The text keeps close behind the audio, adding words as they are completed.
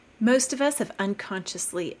Most of us have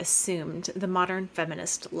unconsciously assumed the modern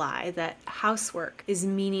feminist lie that housework is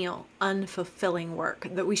menial, unfulfilling work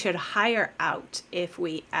that we should hire out if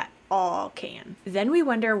we at all can. Then we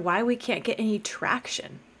wonder why we can't get any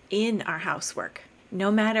traction in our housework,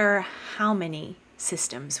 no matter how many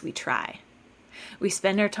systems we try. We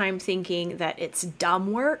spend our time thinking that it's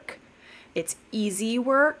dumb work, it's easy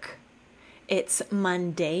work, it's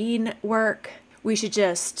mundane work. We should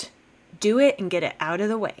just do it and get it out of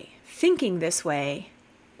the way. Thinking this way,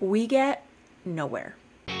 we get nowhere.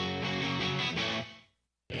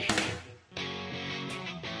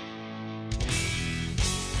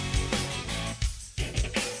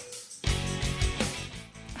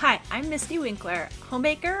 Hi, I'm Misty Winkler,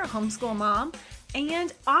 homemaker, homeschool mom,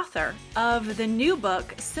 and author of the new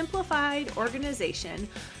book, Simplified Organization: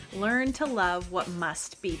 Learn to Love What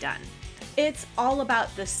Must Be Done. It's all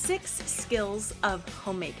about the 6 skills of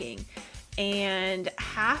homemaking, and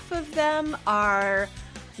half of them are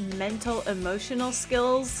mental, emotional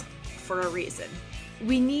skills for a reason.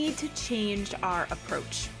 We need to change our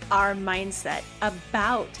approach, our mindset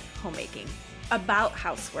about homemaking, about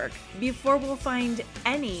housework, before we'll find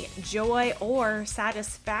any joy or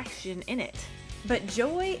satisfaction in it. But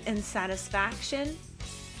joy and satisfaction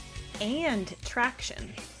and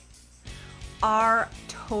traction are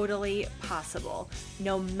totally possible,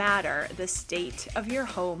 no matter the state of your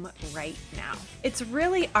home right now. It's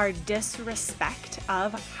really our disrespect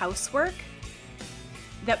of housework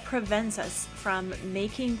that prevents us from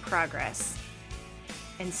making progress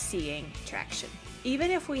and seeing traction.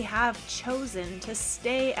 Even if we have chosen to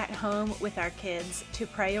stay at home with our kids to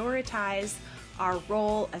prioritize our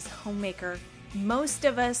role as homemaker, most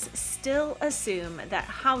of us still assume that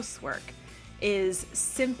housework is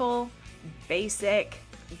simple, basic,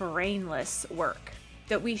 brainless work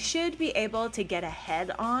that we should be able to get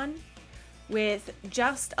ahead on with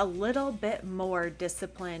just a little bit more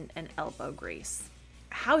discipline and elbow grease.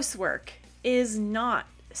 Housework is not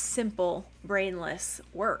simple, brainless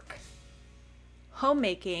work.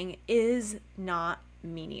 Homemaking is not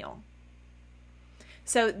menial.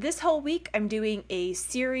 So this whole week, I'm doing a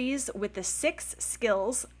series with the 6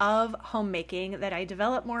 skills of homemaking that I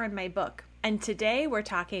develop more in my book. And today we're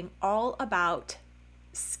talking all about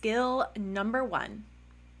skill number 1.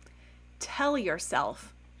 Tell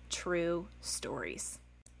yourself true stories.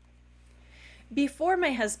 Before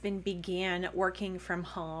my husband began working from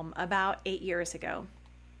home about 8 years ago,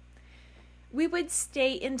 we would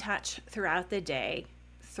stay in touch throughout the day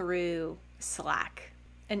through Slack,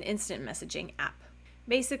 an instant messaging app,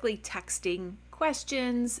 basically texting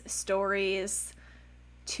questions, stories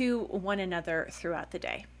to one another throughout the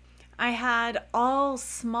day. I had all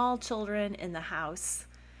small children in the house,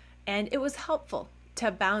 and it was helpful to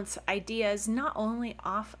bounce ideas not only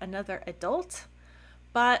off another adult,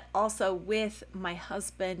 but also with my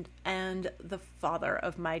husband and the father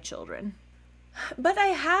of my children. But I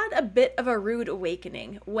had a bit of a rude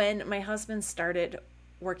awakening when my husband started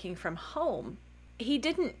working from home. He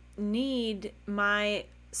didn't need my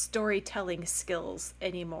storytelling skills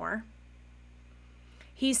anymore.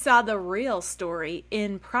 He saw the real story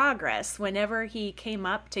in progress whenever he came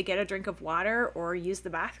up to get a drink of water or use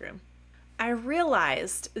the bathroom. I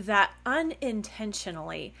realized that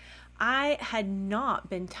unintentionally, I had not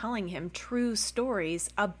been telling him true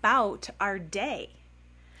stories about our day.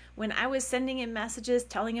 When I was sending him messages,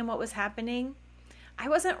 telling him what was happening, I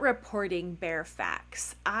wasn't reporting bare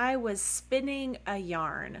facts. I was spinning a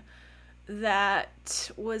yarn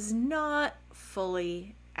that was not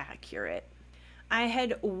fully accurate. I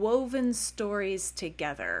had woven stories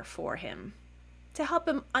together for him to help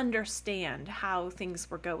him understand how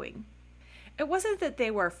things were going. It wasn't that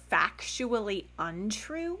they were factually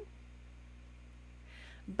untrue,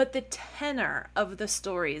 but the tenor of the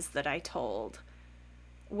stories that I told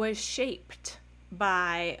was shaped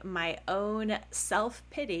by my own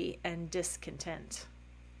self-pity and discontent.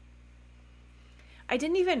 I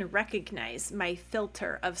didn't even recognize my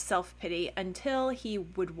filter of self-pity until he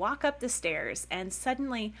would walk up the stairs and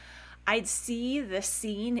suddenly I'd see the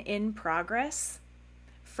scene in progress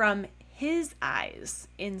from his eyes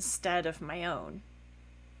instead of my own.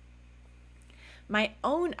 My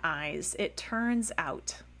own eyes, it turns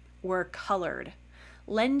out, were colored,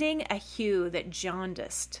 lending a hue that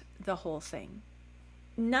jaundiced the whole thing.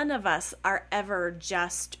 None of us are ever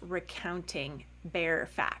just recounting bare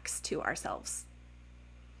facts to ourselves.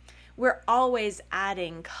 We're always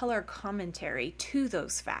adding color commentary to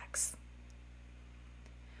those facts.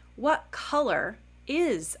 What color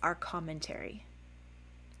is our commentary?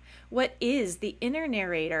 What is the inner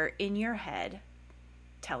narrator in your head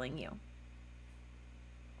telling you?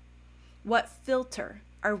 What filter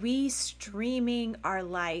are we streaming our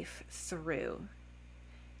life through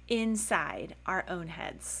inside our own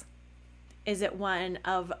heads? Is it one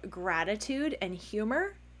of gratitude and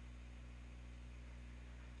humor?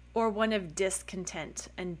 Or one of discontent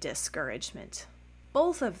and discouragement?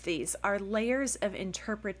 Both of these are layers of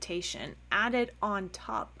interpretation added on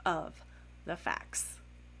top of the facts.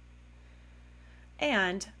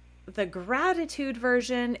 And the gratitude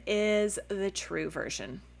version is the true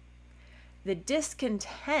version. The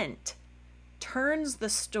discontent turns the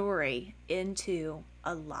story into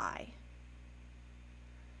a lie.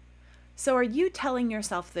 So are you telling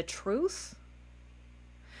yourself the truth?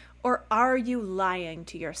 Or are you lying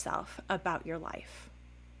to yourself about your life?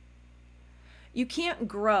 You can't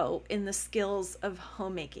grow in the skills of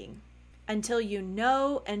homemaking until you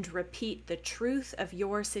know and repeat the truth of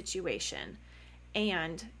your situation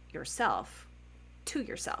and yourself to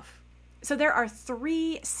yourself. So there are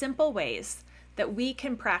 3 simple ways that we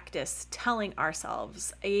can practice telling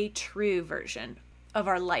ourselves a true version of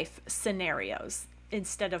our life scenarios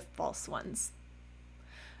instead of false ones.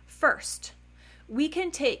 First, we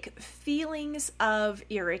can take feelings of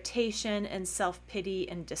irritation and self-pity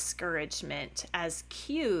and discouragement as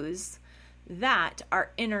cues that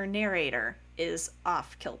our inner narrator is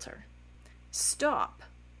off kilter. Stop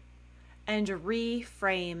and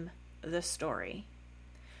reframe the story.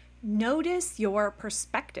 Notice your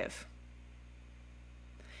perspective.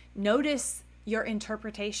 Notice your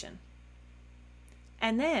interpretation.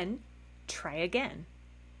 And then try again.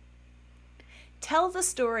 Tell the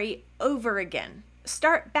story over again.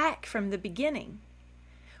 Start back from the beginning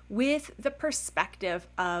with the perspective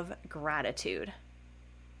of gratitude.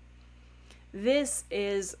 This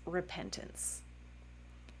is repentance.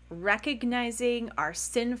 Recognizing our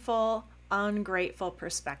sinful, ungrateful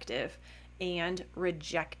perspective and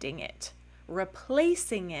rejecting it,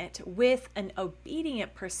 replacing it with an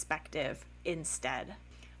obedient perspective instead.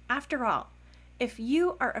 After all, if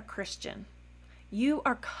you are a Christian, you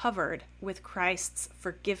are covered with Christ's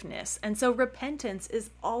forgiveness, and so repentance is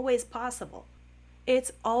always possible.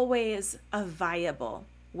 It's always a viable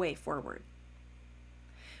way forward.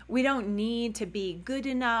 We don't need to be good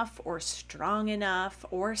enough or strong enough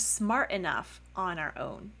or smart enough on our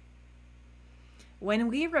own. When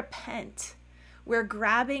we repent, we're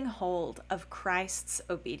grabbing hold of Christ's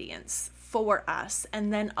obedience for us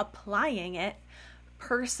and then applying it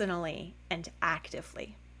personally and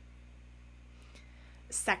actively.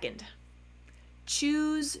 Second,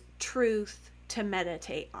 choose truth to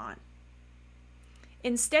meditate on.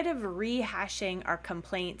 Instead of rehashing our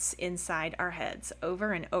complaints inside our heads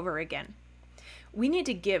over and over again, we need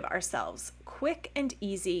to give ourselves quick and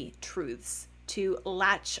easy truths to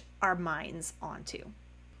latch our minds onto.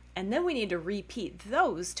 And then we need to repeat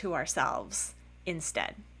those to ourselves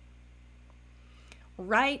instead.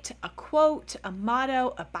 Write a quote, a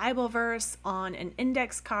motto, a Bible verse on an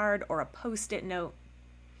index card or a Post-it note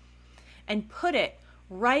and put it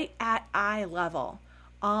right at eye level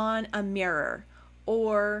on a mirror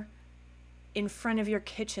or in front of your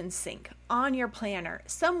kitchen sink, on your planner,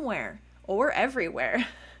 somewhere or everywhere.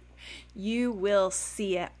 You will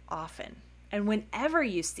see it often. And whenever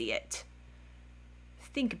you see it,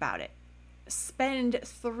 think about it. Spend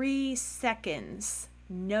 3 seconds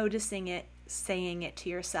noticing it, saying it to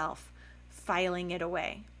yourself, filing it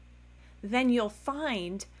away. Then you'll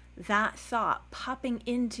find that thought popping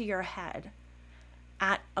into your head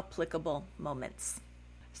at applicable moments.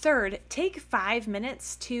 Third, take 5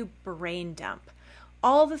 minutes to brain dump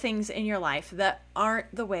all the things in your life that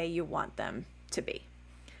aren't the way you want them to be.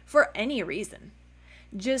 For any reason.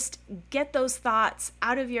 Just get those thoughts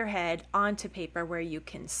out of your head onto paper where you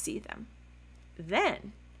can see them.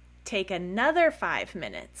 Then take another 5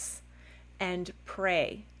 minutes and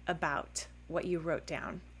pray about what you wrote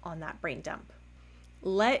down on that brain dump.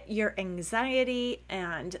 Let your anxiety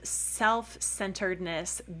and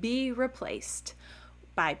self-centeredness be replaced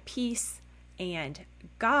by peace and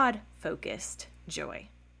God-focused joy.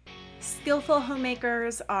 Skillful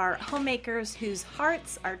homemakers are homemakers whose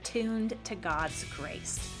hearts are tuned to God's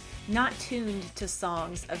grace, not tuned to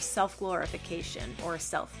songs of self-glorification or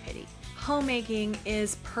self-pity. Homemaking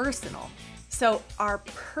is personal, so our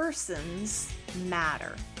persons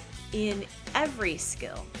matter in every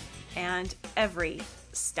skill and every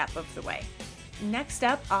step of the way. Next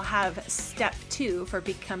up, I'll have step 2 for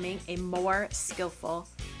becoming a more skillful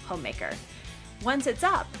homemaker. Once it's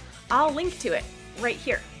up, I'll link to it right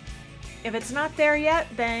here. If it's not there yet,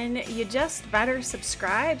 then you just better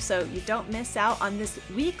subscribe so you don't miss out on this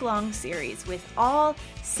week-long series with all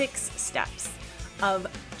 6 steps of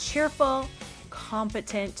cheerful,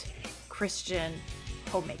 competent Christian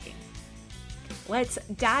homemaking. Let's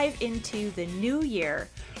dive into the new year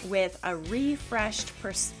with a refreshed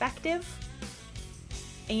perspective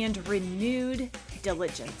and renewed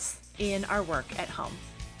diligence in our work at home.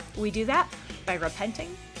 We do that by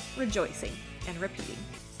repenting, rejoicing, and repeating.